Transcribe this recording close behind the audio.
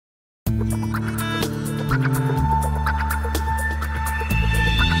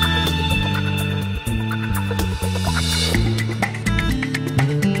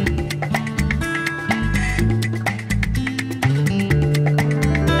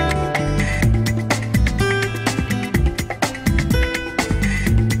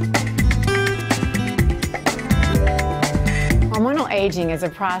aging is a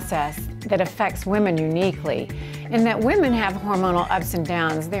process that affects women uniquely, in that women have hormonal ups and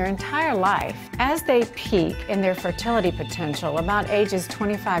downs their entire life. As they peak in their fertility potential, about ages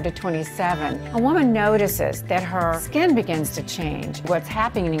 25 to 27, a woman notices that her skin begins to change. What's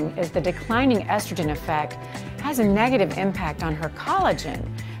happening is the declining estrogen effect has a negative impact on her collagen.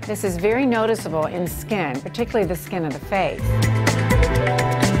 This is very noticeable in skin, particularly the skin of the face.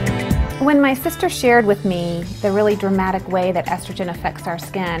 When my sister shared with me the really dramatic way that estrogen affects our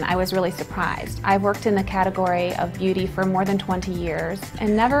skin, I was really surprised. I've worked in the category of beauty for more than 20 years,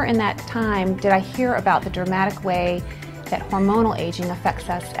 and never in that time did I hear about the dramatic way that hormonal aging affects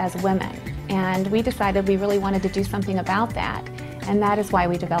us as women. And we decided we really wanted to do something about that, and that is why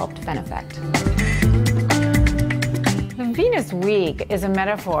we developed VENeffect. The Venus Week is a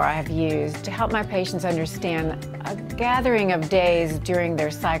metaphor I have used to help my patients understand a gathering of days during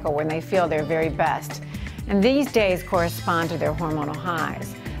their cycle when they feel their very best. And these days correspond to their hormonal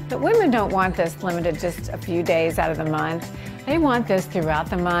highs. But women don't want this limited just a few days out of the month. They want this throughout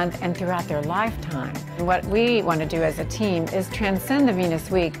the month and throughout their lifetime. And what we want to do as a team is transcend the Venus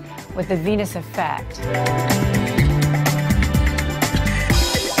Week with the VENeffect.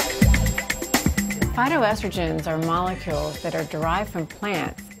 Phytoestrogens are molecules that are derived from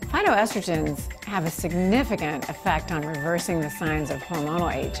plants. Phytoestrogens have a significant effect on reversing the signs of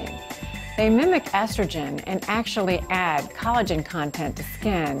hormonal aging. They mimic estrogen and actually add collagen content to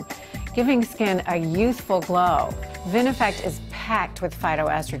skin, giving skin a youthful glow. VENeffect is packed with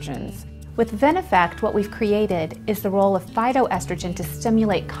phytoestrogens. With VENeffect, what we've created is the role of phytoestrogen to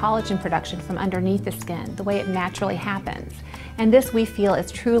stimulate collagen production from underneath the skin, the way it naturally happens. And this, we feel, is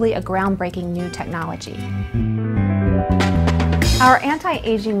truly a groundbreaking new technology. Our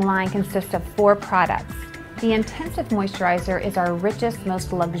anti-aging line consists of 4 products. The Intensive Moisturizer is our richest,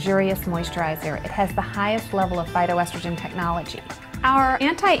 most luxurious moisturizer. It has the highest level of phytoestrogen technology. Our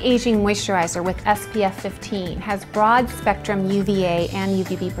anti-aging moisturizer with SPF 15 has broad spectrum UVA and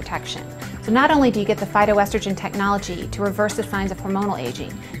UVB protection. So not only do you get the phytoestrogen technology to reverse the signs of hormonal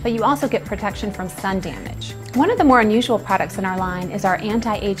aging, but you also get protection from sun damage. One of the more unusual products in our line is our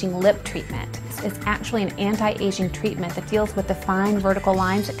anti-aging lip treatment. It's actually an anti-aging treatment that deals with the fine vertical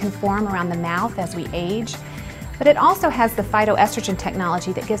lines that can form around the mouth as we age. But it also has the phytoestrogen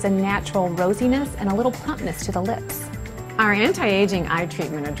technology that gives a natural rosiness and a little plumpness to the lips. Our anti-aging eye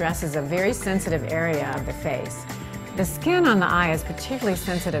treatment addresses a very sensitive area of the face. The skin on the eye is particularly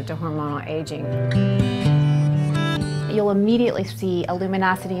sensitive to hormonal aging. You'll immediately see a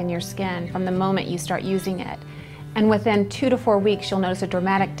luminosity in your skin from the moment you start using it. And within 2 to 4 weeks, you'll notice a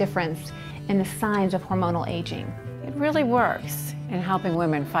dramatic difference in the signs of hormonal aging. It really works in helping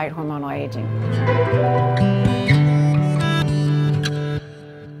women fight hormonal aging.